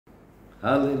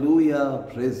Hallelujah.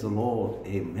 Praise the Lord.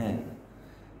 Amen.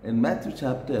 In Matthew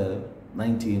chapter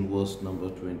 19, verse number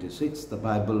 26, the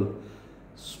Bible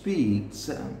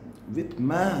speaks, with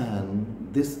man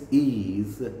this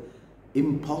is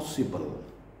impossible,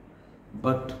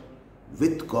 but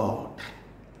with God.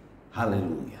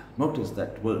 Hallelujah. Notice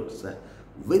that words.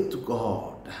 With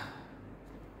God,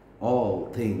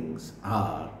 all things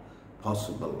are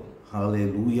possible.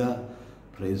 Hallelujah.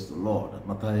 Praise the Lord.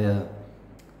 ಮತ್ತಾಯ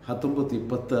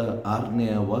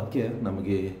 19:26 ವಾಕ್ಯ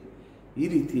ನಮಗೆ ಈ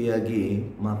ರೀತಿಯಾಗಿ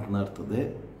ಮಾತನಾಡ್ತದೆ.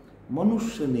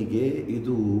 ಮನುಷ್ಯನಿಗೆ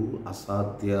ಇದು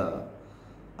ಅಸಾಧ್ಯ,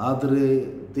 ಆದರೆ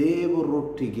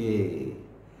ದೇವರೊಟ್ಟಿಗೆ,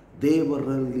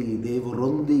 ದೇವರಲ್ಲಿ,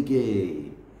 ದೇವರೊಂದಿಗೆ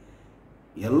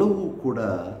ಎಲ್ಲವೂ ಕೂಡ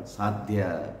ಸಾಧ್ಯ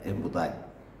ಎಂಬುದಾಗಿ.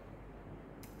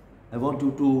 I want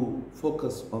you to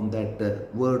focus on that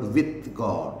word, with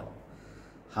God.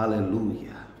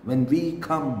 Hallelujah. When we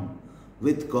come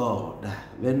with God,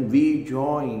 when we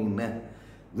join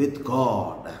with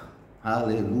God,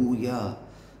 hallelujah,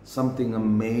 something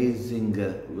amazing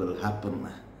will happen.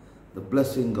 The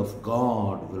blessing of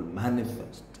God will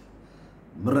manifest.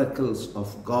 Miracles of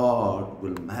God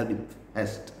will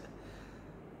manifest.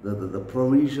 The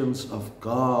provisions of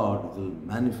God will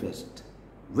manifest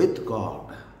with God.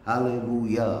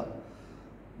 Hallelujah.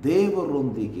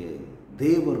 ದೇವರೊಂದಿಗೆ,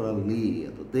 ದೇವರಲ್ಲಿ,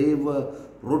 ಅದು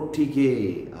ದೇವರೊಟ್ಟಿಗೆ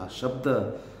ಆ ಶಬ್ದ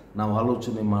ನಾವು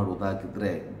ಆಲೋಚನೆ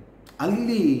ಮಾಡುವುದಾಗಿದ್ದರೆ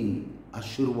ಅಲ್ಲಿ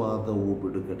ಆಶೀರ್ವಾದವು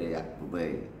ಬಿಡುಗಡೆಯಾಗ್ತದೆ.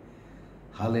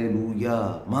 Hallelujah.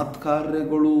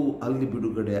 ಮಾತ್ಕಾರ್ಯಗಳು ಅಲ್ಲಿ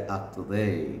ಬಿಡುಗಡೆ ಆಗ್ತದೆ.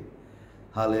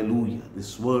 Hallelujah.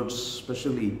 This word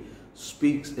specially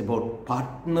speaks about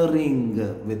ಪಾರ್ಟ್ನರಿಂಗ್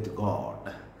with god.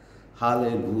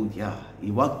 Hallelujah. ಈ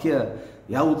ವಾಕ್ಯ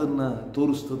ಯಾವುದನ್ನು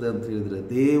ತೋರಿಸ್ತದೆ ಅಂತ ಹೇಳಿದರೆ,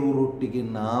 ದೇವರೊಟ್ಟಿಗೆ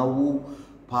ನಾವು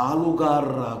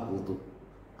ಪಾಲುಗಾರರಾಗುವುದು,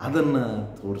 ಅದನ್ನು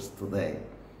ತೋರಿಸ್ತದೆ.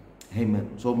 Amen.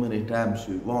 So many times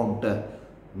we want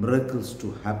miracles to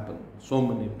happen. So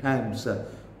many times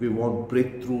we want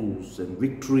breakthroughs and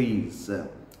victories,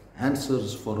 answers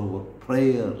for our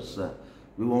prayers.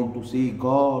 We want to see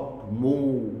God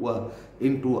move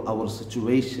into our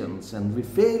situations, and we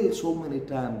fail so many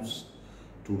times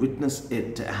to witness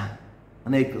it.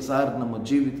 ಅನೇಕ ಸಾರಿ ನಮ್ಮ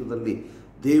ಜೀವಿತದಲ್ಲಿ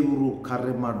ದೇವರು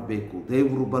ಕಾರ್ಯ ಮಾಡಬೇಕು,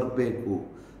 ದೇವರು ಬರಬೇಕು,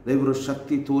 ದೇವರ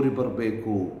ಶಕ್ತಿ ತೋರಿ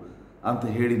ಬರಬೇಕು ಅಂತ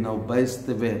ಹೇಳಿ ನಾವು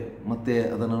ಬಯಸ್ತೇವೆ. ಮತ್ತು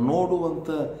ಅದನ್ನು ನೋಡುವಂಥ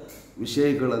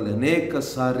ವಿಷಯಗಳಲ್ಲಿ ಅನೇಕ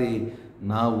ಸಾರಿ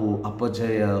ನಾವು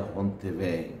ಅಪಜಯ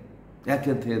ಹೊಂದ್ತೇವೆ.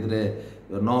 ಯಾಕೆಂತ ಹೇಳಿದರೆ,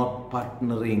 you are not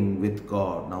ಪಾರ್ಟ್ನರಿಂಗ್ with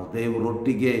god. ನಾವು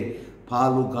ದೇವರೊಟ್ಟಿಗೆ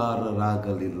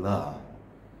ಪಾಲುಗಾರರಾಗಲಿಲ್ಲ.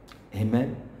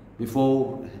 Amen. Before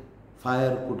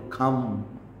fire could come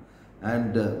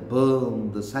and burn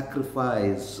the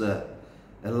sacrifice,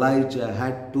 Elijah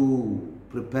had to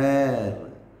prepare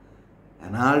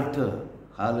an altar.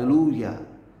 Hallelujah.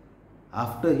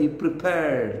 After he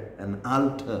prepared an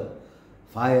altar,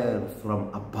 fire from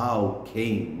above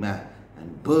came and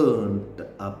burnt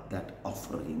up that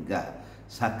offering,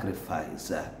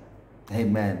 sacrifice.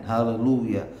 Amen.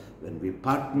 Hallelujah. When we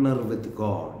partner with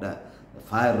God, the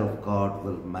fire of God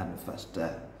will manifest.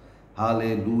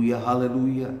 Hallelujah.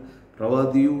 Hallelujah.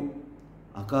 ಪ್ರವಾದಿಯು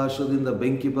ಆಕಾಶದಿಂದ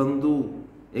ಬೆಂಕಿ ಬಂದು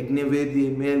ಯಜ್ಞವೇದಿಯ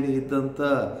ಮೇಲೆ ಇದ್ದಂಥ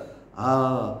ಆ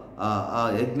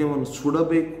ಯಜ್ಞವನ್ನು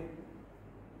ಸುಡಬೇಕು.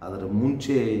 ಅದರ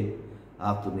ಮುಂಚೆ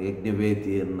ಆತನು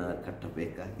ಯಜ್ಞವೇದಿಯನ್ನು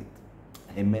ಕಟ್ಟಬೇಕಾಗಿತ್ತು.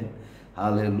 ಆಮೆನ್.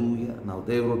 ಹಾಲೆಲೂಯಾ. ನಾವು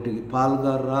ದೇವರೊಟ್ಟಿಗೆ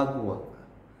ಪಾಲ್ಗಾರರಾಗುವಾಗ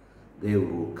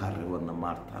ದೇವರು ಕಾರ್ಯವನ್ನು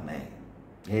ಮಾಡ್ತಾನೆ.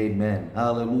 Amen.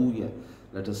 Hallelujah.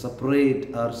 Let us separate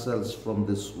ourselves from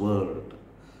this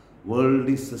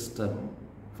worldly system,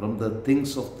 from the things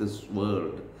of this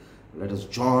world. Let us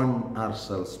join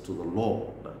ourselves to the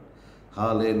Lord.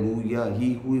 Hallelujah. He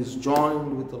who is joined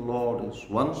with the Lord is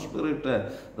one spirit.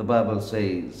 The Bible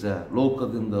says,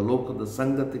 ಲೋಕದ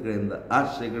ಸಂಗತಿಗಳಿಂದ,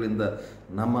 ಆಶೆಗಳಿಂದ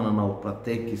ನಮ್ಮನ್ನು ನಾವು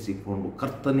ಪ್ರತ್ಯೇಕಿಸಿಕೊಂಡು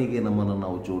ಕರ್ತನಿಗೆ ನಮ್ಮನ್ನು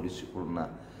ನಾವು ಜೋಡಿಸಿಕೊಳ್ಳೋಣ.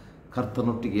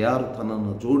 ಕರ್ತನೊಟ್ಟಿಗೆ ಯಾರು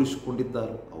ತನ್ನನ್ನು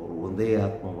ಜೋಡಿಸಿಕೊಂಡಿದ್ದಾರೋ ಅವರು ಒಂದೇ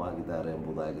ಆತ್ಮವಾಗಿದ್ದಾರೆ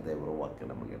ಎಂಬುದಾಗಿ ದೇವರ ವಾಕ್ಯ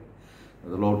ನಮಗೆ.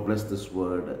 The Lord bless this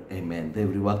word. Amen.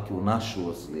 ದೇವರ ವಾಕ್ಯವನ್ನು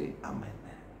ಆಶೀರ್ವದಿಸಲಿ. ಆಮೆನ್.